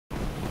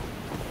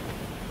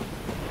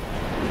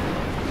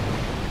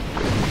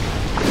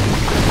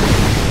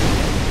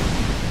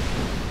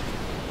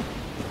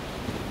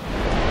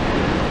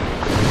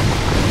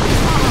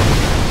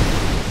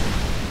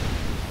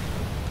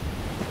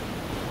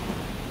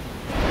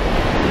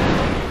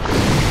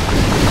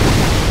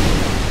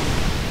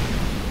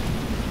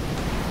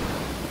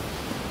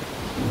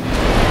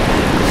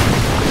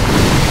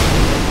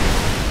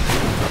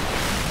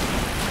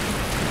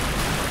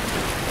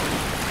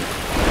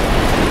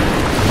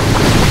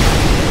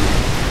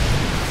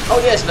Oh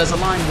yes, there's a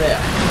line there.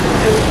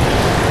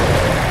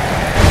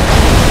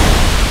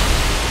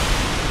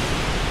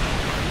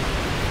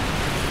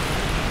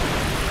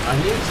 I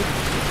need to...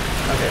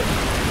 Okay.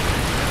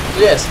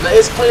 Yes, there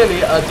is clearly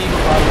a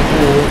deeper part of the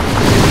pool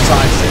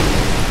besides it.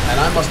 And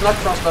I must not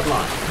cross that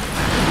line.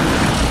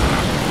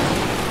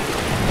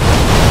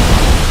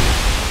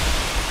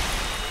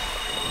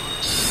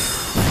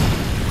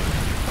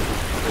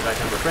 If I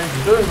can refrain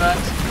from doing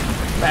that,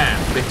 bam,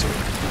 victory.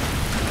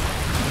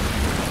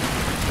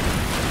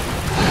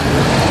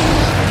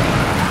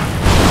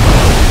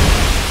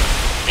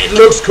 It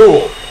looks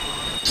cool.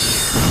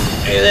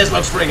 Hey, this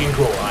looks freaking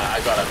cool. I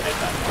gotta admit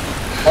that.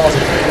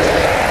 Awesome.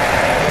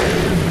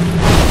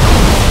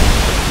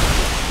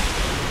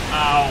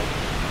 Ow.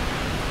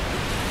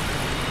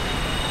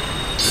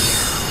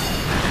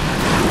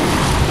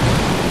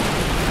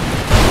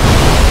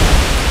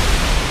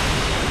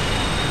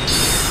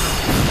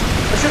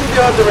 I shouldn't be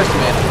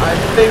underestimated. I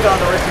think I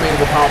underestimated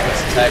the power of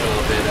this attack a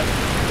little bit, and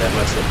that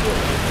much look cool.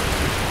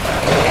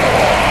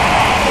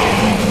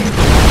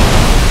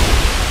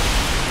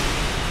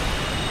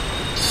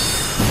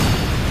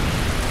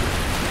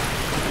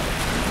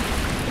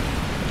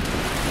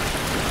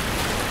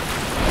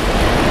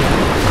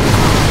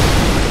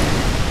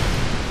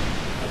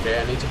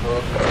 I need to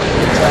hook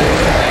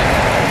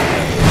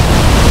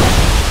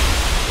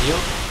heal.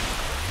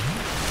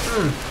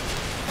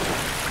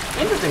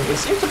 Interesting, it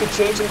seems to be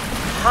changing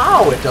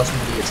how it does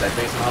melee attack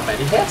based on how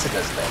many hits it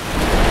does there.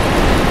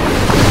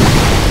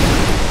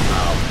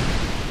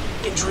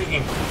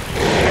 Intriguing.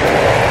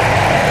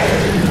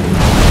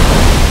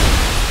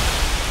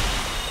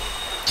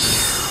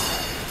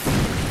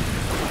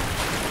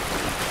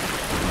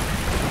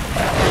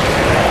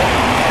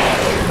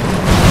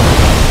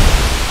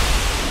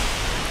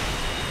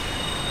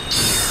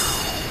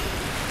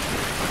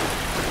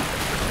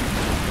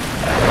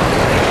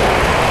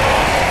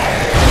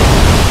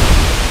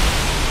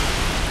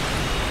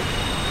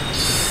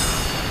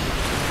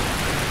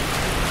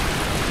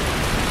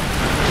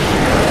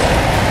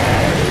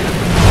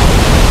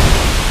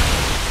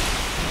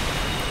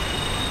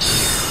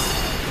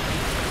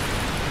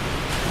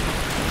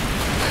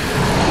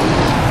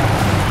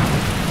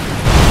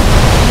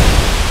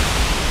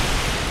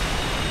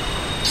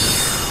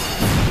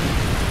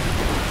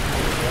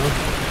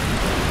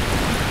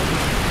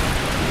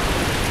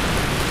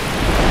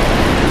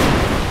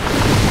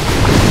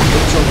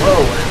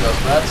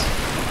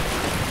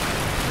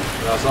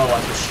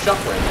 Otherwise, the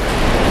shockwave.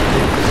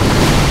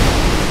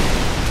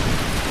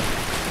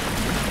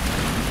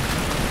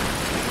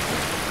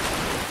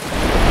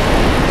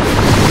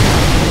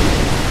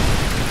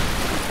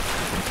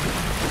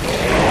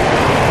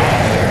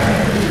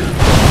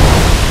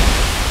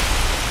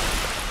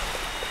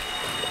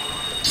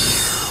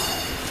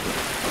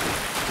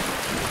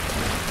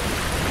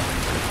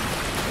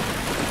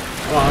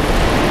 Come on.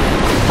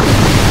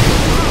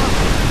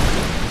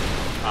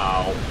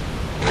 Ow.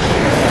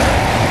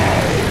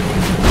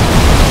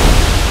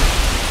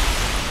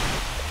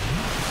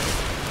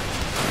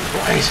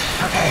 Right,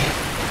 okay.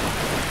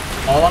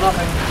 All or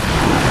nothing.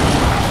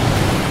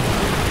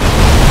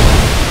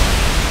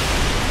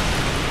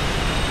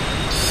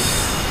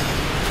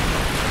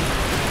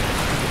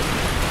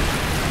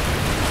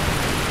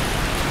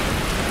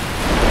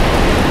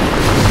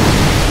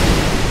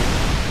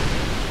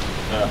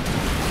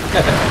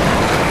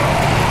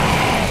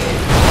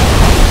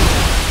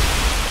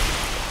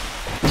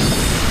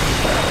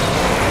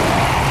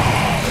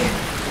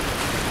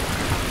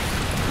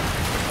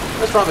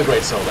 Let's run the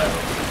Great Soul Arrow.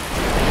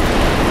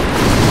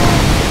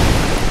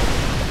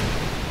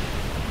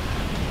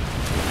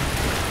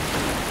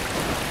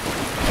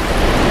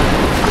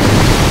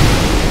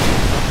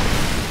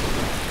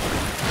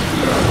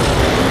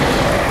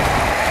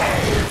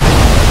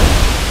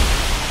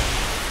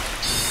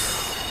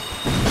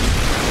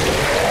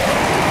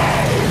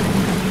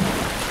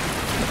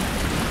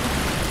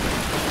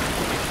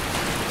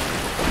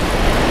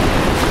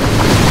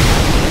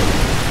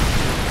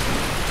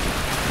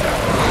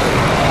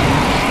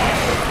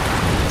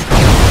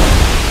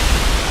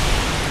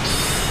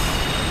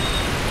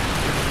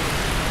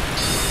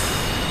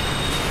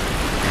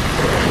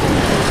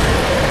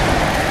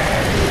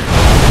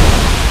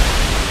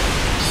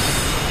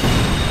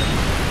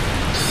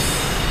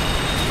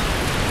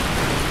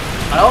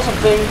 I also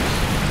think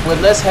with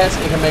less heads,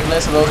 it can make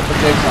less of those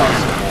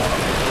projectiles more.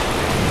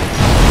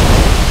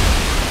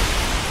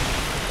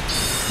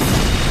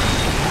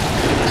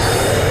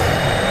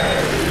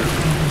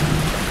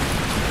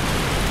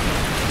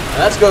 And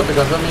that's good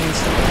because that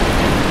means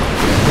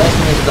less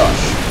we need to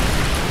dodge.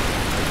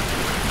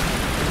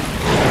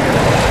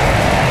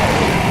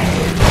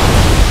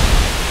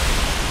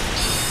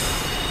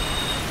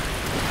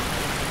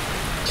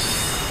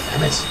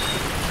 Damn it.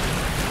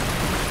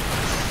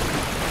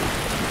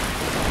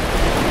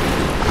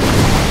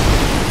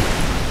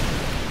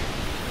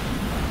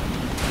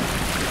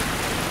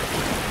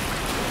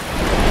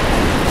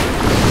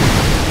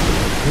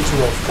 To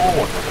roll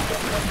forward with the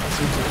gun. That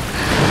seems to...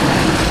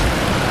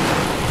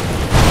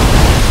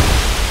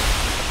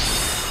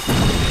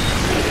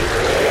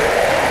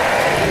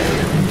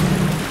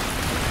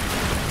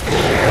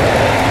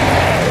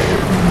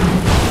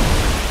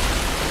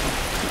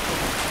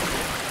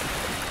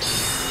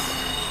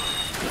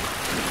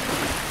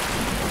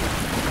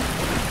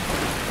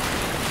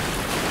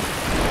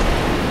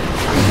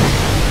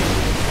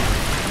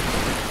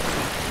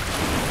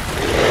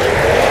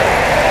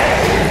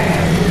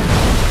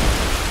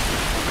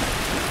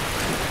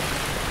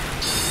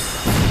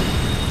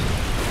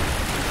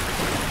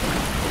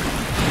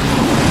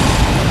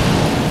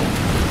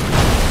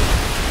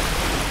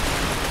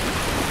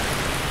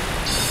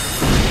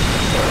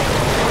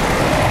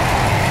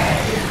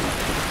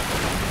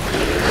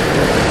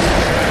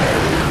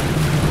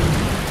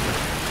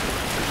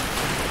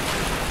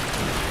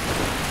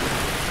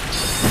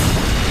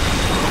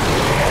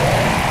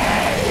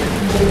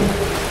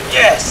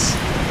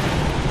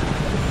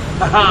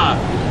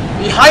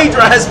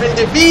 Hydra has been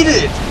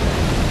defeated!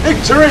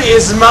 Victory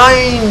is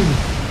mine!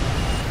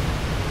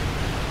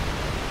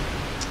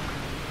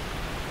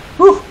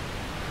 Whew!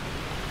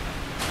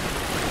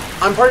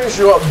 I'm pretty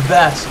sure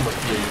that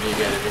must be a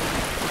unique enemy.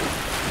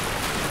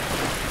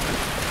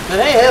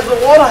 And hey, here's the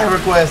water I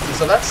requested,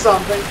 so that's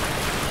something.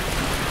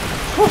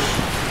 Whew.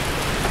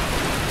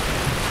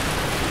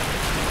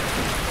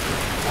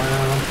 I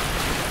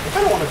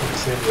kind of want to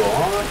continue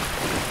on.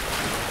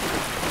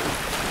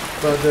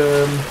 But,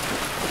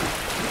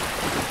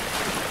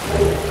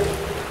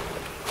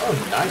 oh,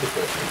 90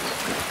 questions.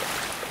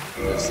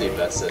 Let's see if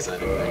that says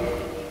anything.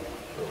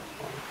 Oh,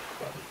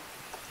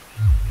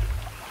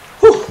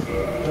 whew.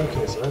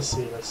 Okay, so let's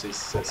see if it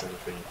says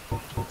anything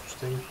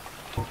interesting.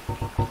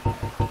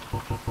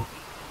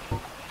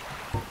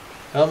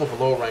 Helm of a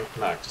low rank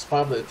knack.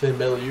 Despite the thin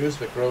metal use,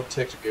 the growth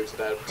texture gives it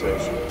added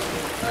protection.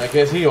 I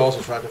guess he also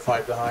tried to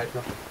fight the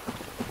Hydra.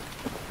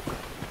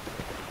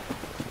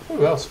 Ooh,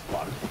 that was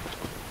fun.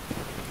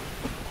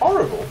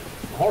 Horrible.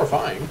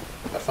 Horrifying,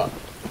 but fun.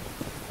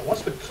 And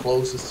what's the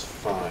closest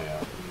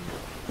fire?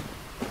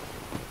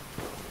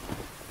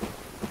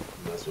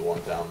 That's the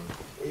one down.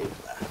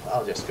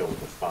 I'll just go with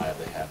the fire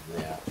they have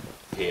there.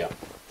 Here.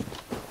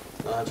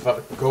 I had to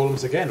fight the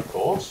golems again, of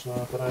course,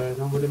 but I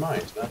don't really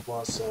mind. That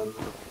was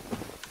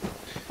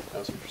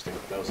interesting.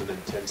 That was an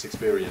intense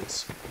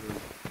experience.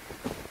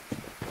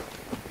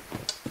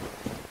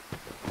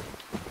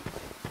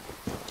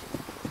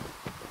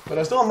 But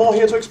I still have more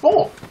here to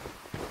explore.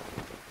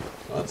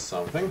 So that's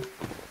something.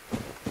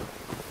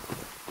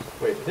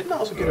 Wait, didn't I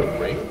also get a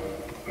ring?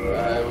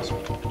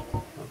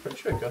 I'm pretty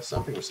sure I got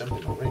something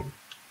resembling a ring.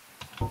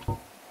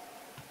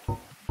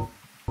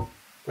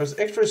 There's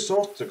extra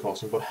resources to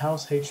costing, but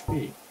how's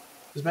HP?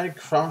 This magic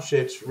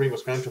crown-shaped ring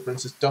was granted to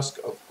Princess Dusk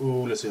of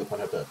let's see upon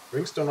her death.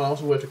 Rings don't allow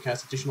her to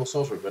cast additional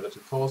sorcery, but at a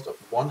cost of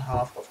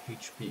 1/2 of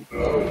HP.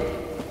 Oh.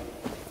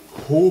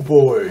 Oh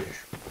boy.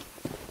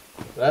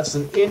 That's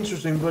an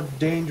interesting but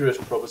dangerous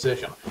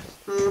proposition.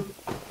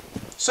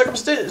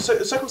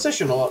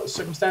 Circumstantial,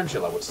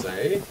 I would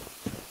say.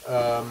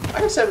 I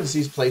can Seven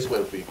Seas place where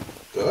it would be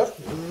good.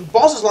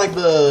 Bosses like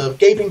the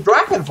Gaping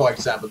Dragon, for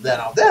example, then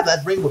out there,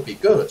 that ring would be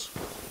good.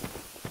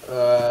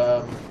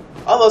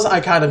 Others, I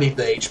kind of need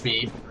the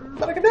HP,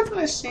 but I can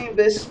definitely see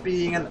this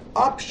being an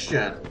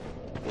option.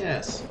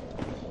 Yes.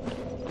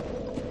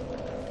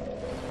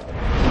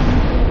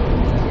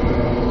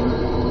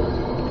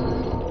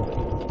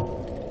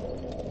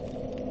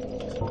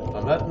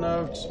 On that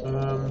note,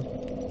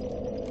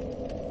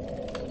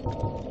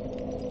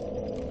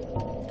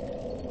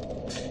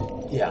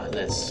 yeah,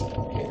 let's hit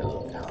a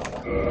little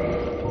harder.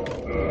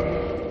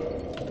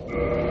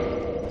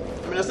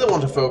 I mean, I still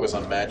want to focus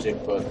on magic,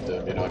 but,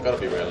 you know, I've got to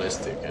be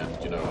realistic,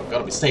 and, you know, I've got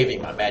to be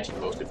saving my magic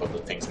mostly for the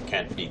things I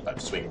can't beat by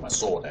swinging my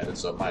sword at it,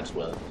 so I might as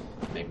well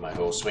make my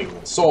whole swinging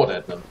the sword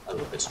at them a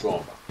little bit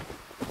stronger.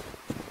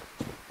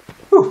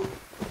 Whew.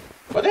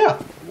 But yeah,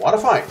 what a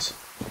fight!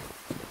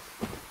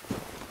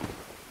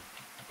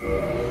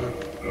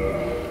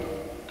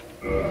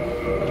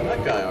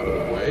 That guy out of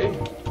the way.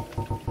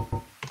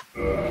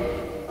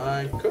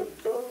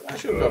 I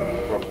should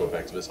probably go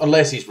back to this.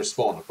 Unless he's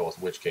respawned, of course,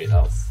 in which case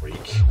I'll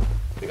freak.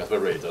 Because it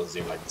really doesn't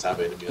seem like the type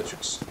of enemy that should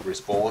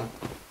respawn.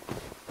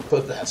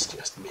 But that's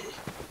just me.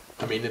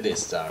 I mean, it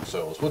is Dark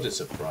Souls. Would it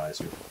surprise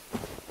you?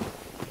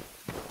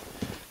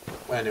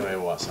 Anyway,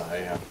 was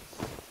I?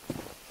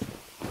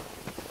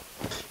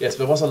 Yes,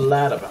 there was a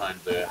ladder behind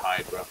the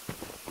Hydra.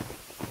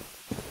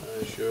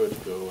 I should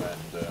go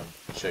and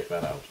check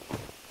that out.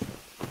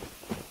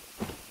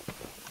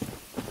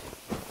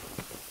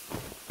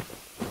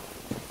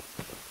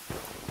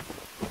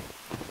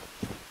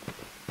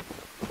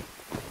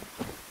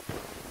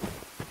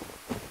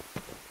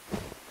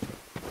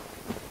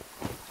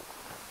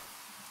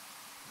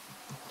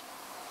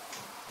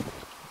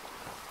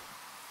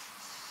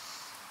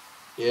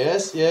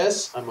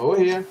 Yes, I'm over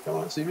here. Come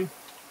on, see me.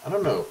 I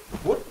don't know.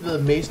 Would the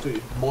mace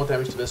do more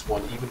damage to this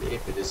one, even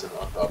if it is an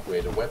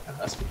upgraded weapon?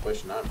 That's the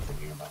question I'm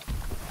thinking about.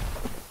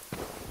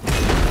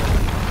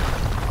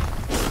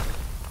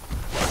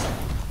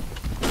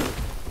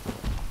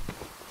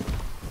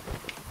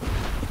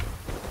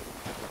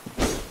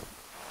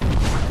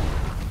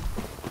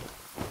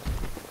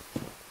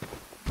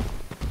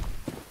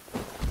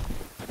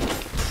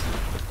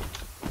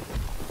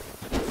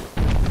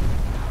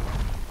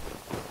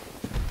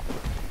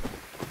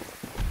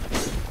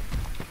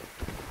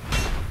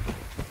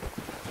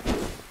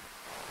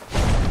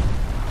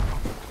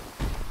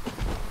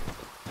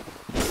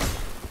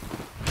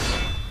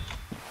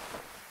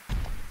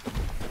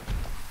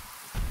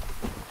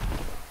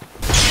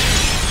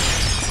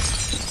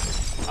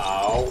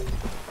 Ow.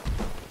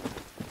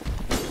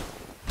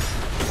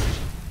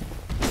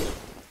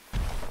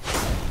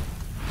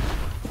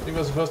 I think it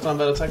was the first time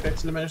that attack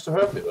actually managed to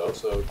hurt me though,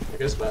 so I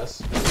guess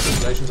less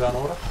calculations are in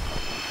order.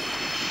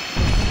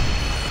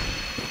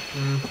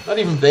 Not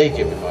even they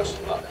give me much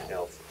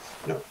health.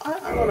 You know,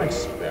 I want to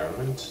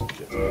experiment, just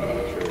out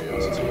of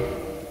curiosity.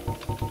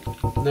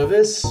 Now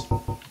this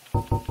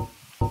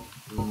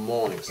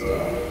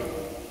Morningstar.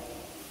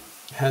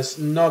 has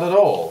not at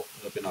all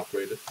been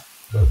upgraded,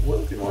 but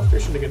will be more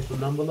efficient against them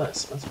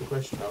nonetheless. That's the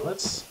question. Now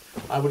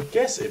I would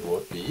guess it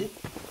would be,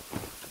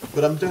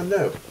 but I don't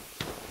know.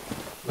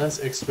 Let's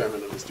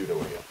experiment on this dude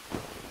over here.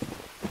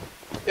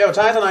 Yo,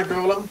 Titanite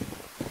Golem!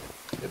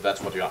 If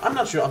that's what you are. I'm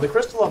not sure. Are they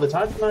crystal or the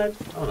Titanite?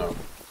 I don't know.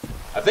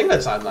 I think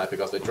that's Titanite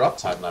because they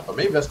dropped Titanite, but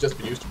maybe that's just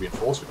been used to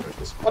reinforce the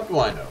crystals. What do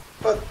I know?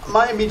 But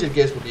my immediate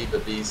guess would be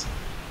that these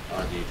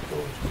are indeed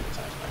going to be the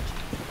Titanite.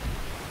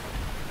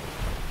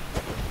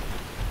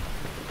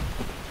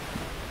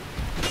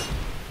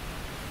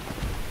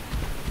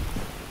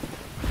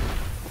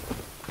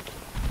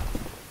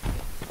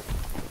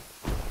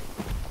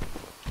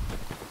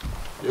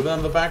 You then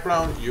in the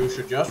background, you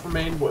should just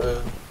remain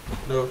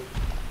no.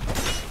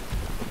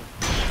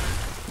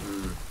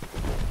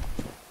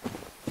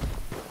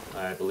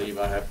 I believe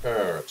I have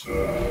heard.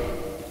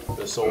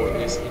 The sword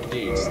is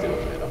indeed still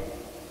better.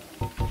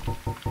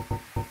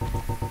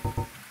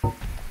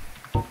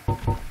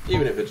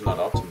 Even if it's not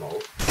optimal,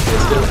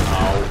 it's still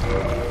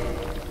ow.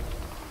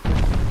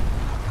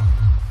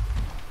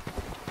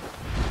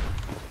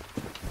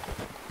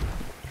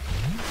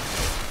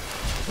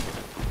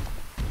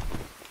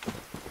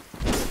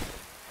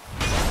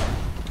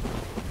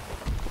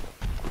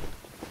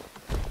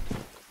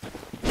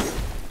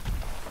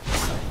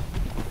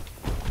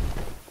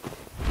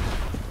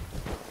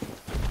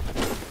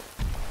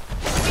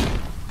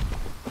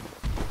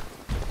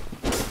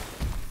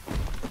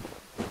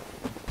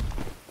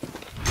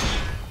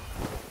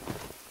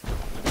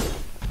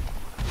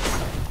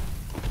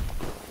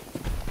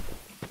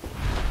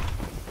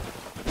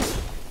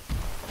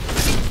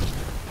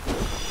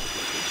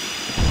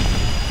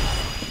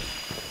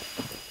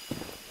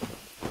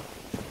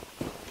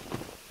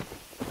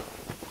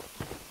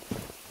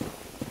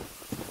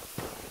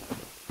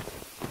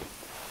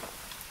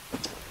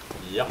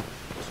 Yep,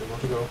 so more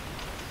to go.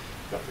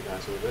 Got the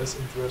guys with this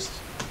interest.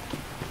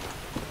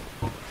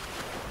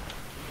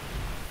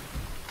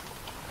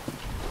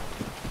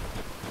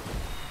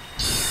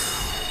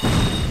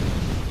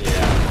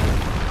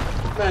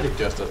 Yeah. Magic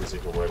just doesn't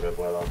seem to work that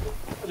well out there.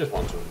 I just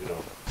want to, you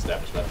know,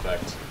 establish that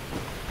fact.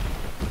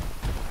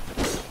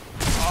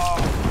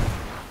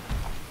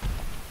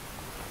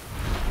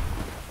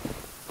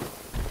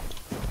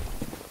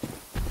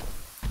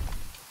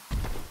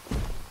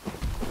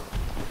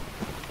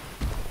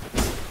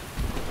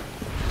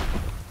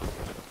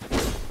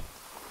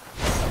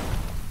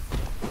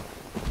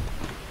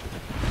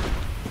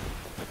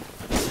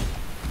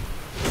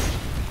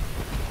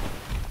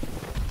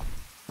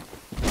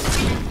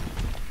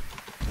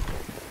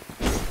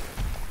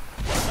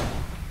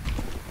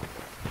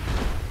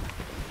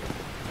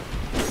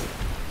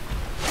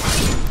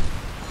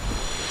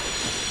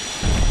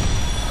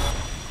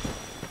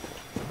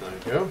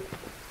 Go.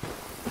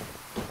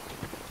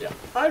 Yeah,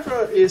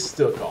 Hydra is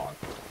still gone.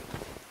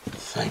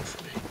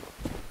 Thankfully.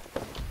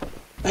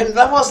 And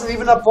that wasn't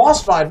even a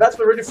boss fight. That's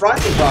the really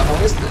frightening part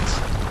now, isn't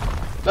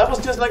it? That was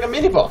just like a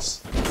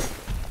mini-boss.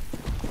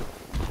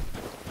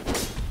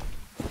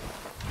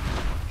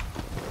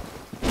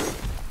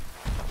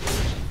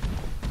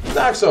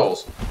 Dark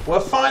Souls. We're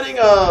fighting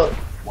a...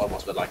 what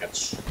was it, like a...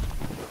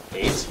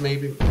 8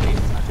 maybe? 8?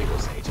 I think it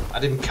was 8. I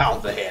didn't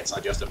count the heads, I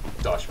just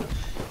dodged them.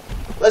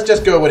 Let's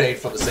just go with 8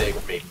 for the sake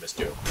of making this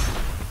joke.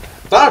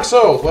 Dark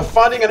Souls, we're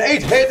fighting an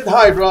 8-headed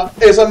Hydra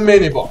is a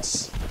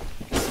mini-boss.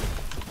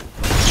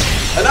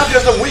 And not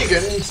just a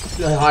weakened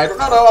Hydra,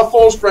 no, a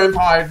full-strength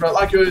Hydra,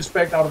 like you'd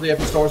expect out of the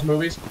Epic Stories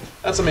movies.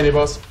 That's a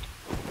mini-boss.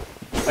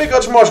 It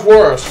got much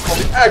worse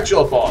for the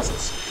actual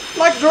bosses.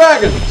 Like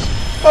dragons,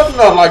 but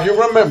not like you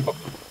remember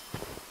them.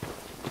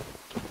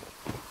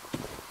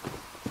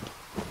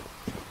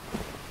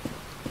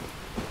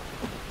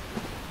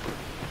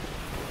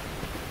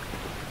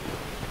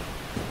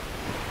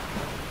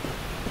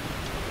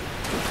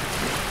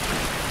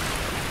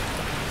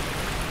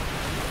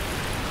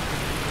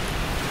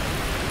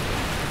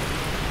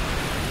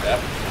 Yep,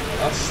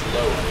 that's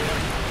slow here.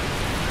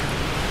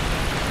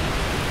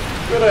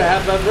 Good I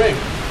had that ring.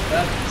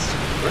 That's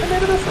really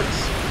made a difference.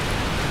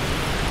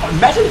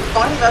 Imagine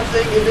finding that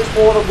thing in this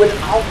water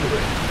without the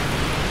ring.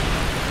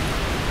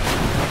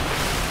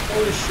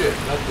 Holy shit,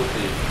 that would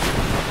be...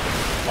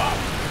 wow.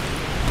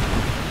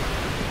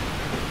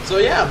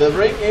 So yeah, the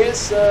ring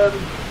is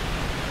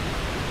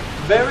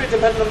very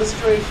dependent on the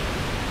situation.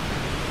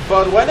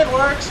 But when it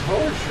works,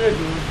 holy shit,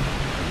 you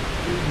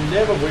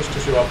never wish to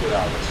show up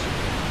without it.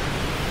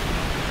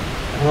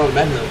 I don't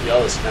imagine the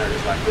other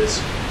scenarios like this.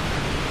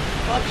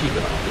 I'll keep it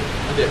on me.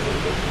 I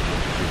definitely will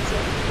keep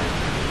it.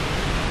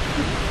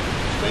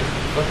 Straight,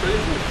 but pretty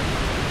good.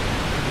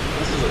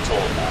 This is a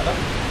tall ladder.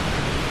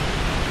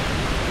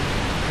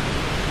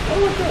 How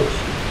do it goes?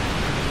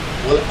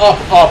 Well, up,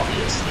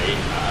 obviously.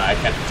 I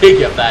can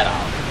figure that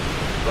out.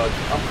 But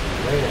up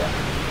where?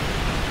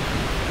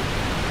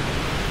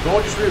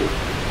 Gorgeous view.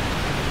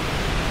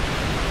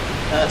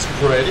 That's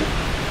pretty.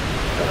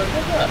 Look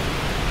at that.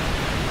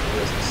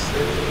 Let's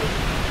see.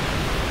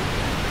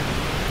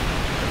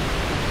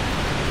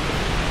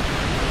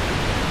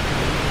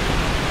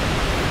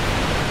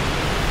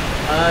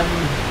 I'm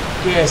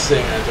guessing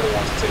I don't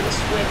want to take a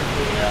swim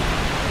here.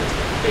 Just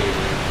a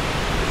feeling.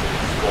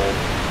 Fall.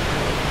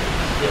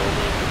 Kill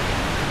me.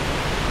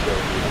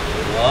 Kill me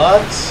a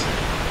lot.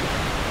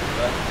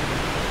 But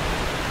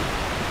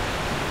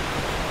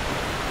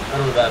I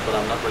don't know that, but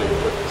I'm not really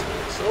good at this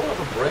one. Soul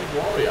of a brave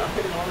warrior. I'm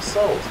getting all the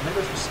souls.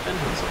 Maybe I should spend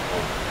them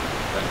somewhere.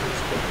 Then we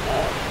should get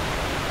more.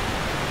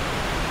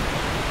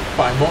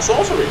 Buy more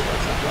sorceries, for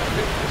example. That would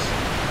be nice.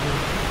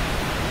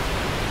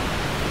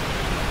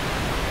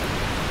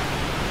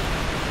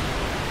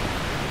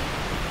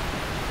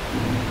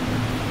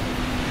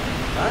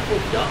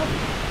 Darkwood Garden.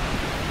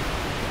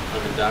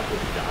 I'm in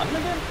Darkwood Garden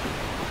again?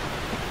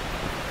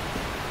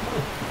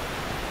 Oh.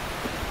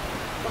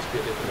 Must be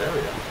a different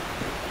area.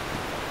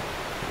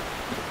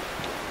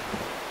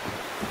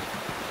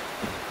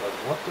 But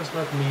what does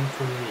that mean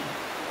for me?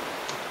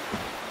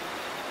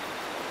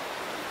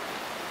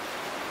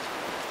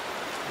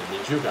 It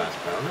means you guys,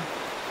 apparently.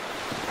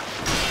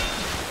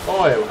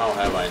 Boy, how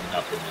have I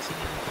not been missing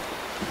you?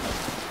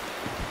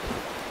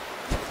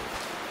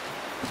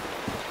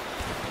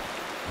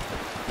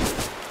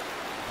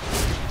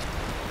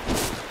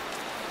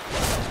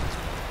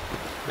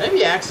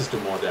 Maybe axes do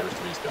more damage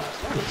to these guys.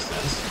 That makes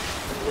sense.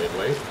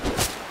 Wait.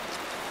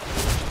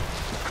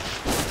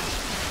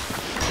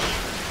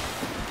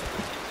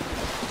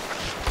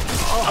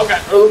 Okay.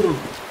 Ooh.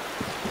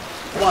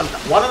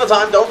 One at a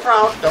time. Don't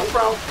crowd. Don't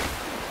crowd.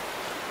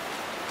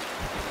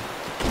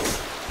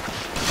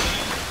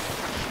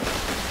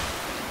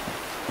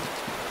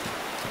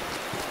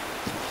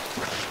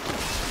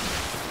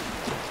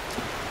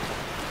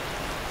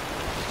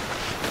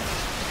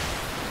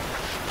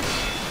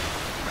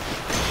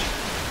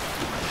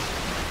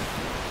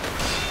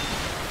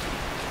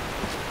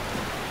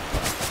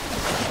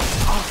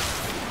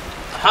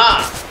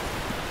 Ha!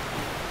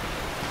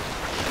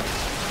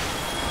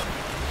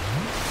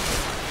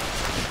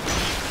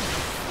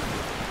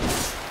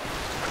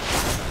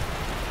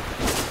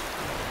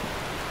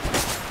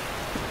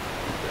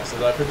 Yes,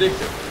 as I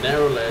predicted, the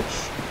narrow ledge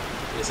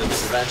is a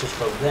disadvantage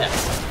for them.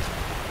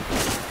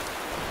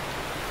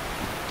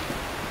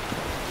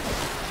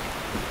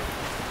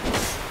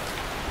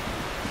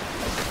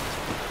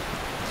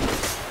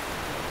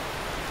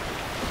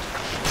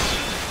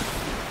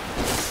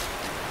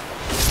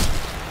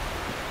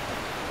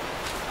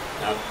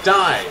 Now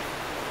die,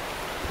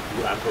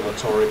 you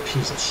ambulatory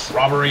piece of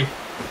shrubbery.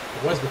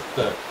 Where's the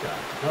third guy?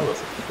 No, that's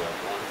the third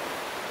one.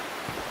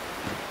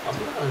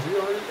 Oh, is he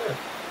already dead?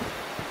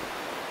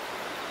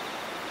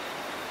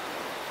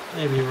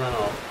 Maybe he ran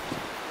off.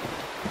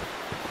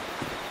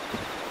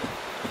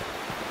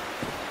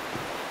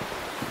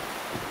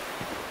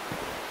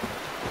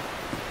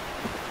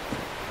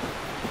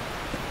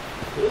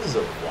 This is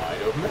a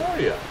wide open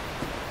area.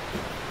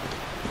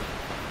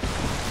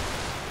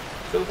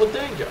 Filled with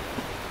danger.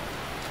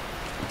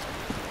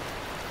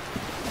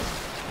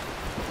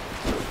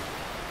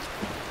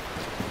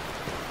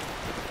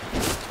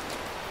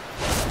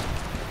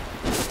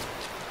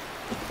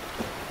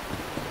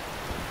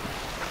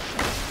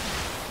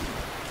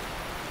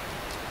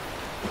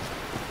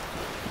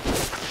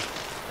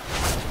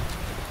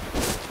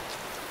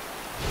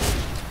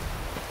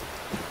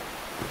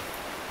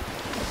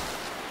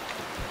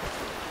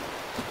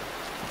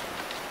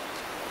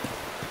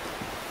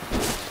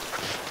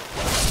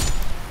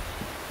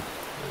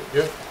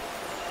 Good.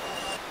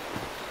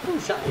 Ooh,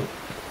 shiny.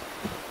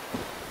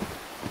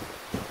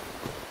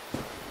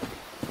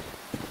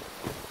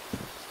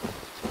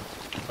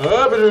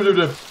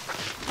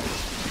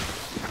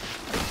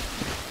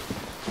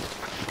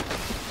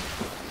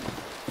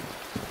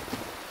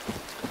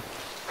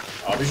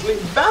 Obviously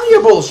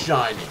valuable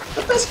shiny.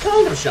 The best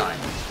kind of shiny.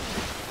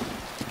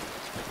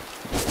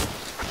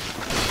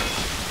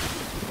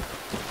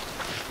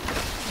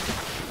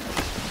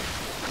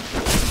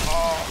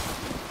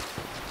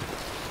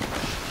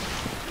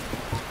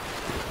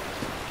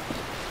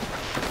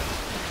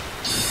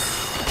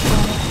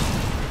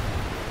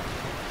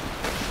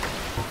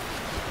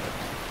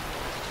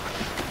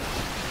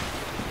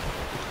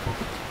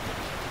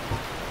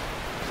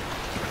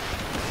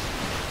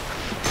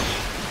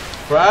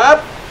 Crap!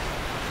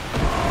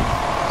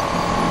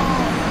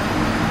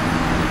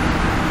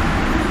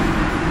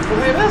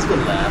 Okay, that's the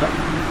ladder.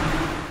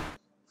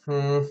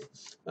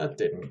 That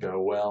didn't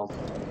go well.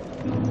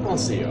 I'll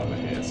see you over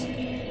here.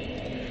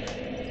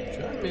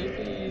 Should I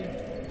maybe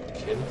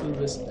kindle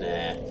this?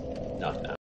 Nah, not now.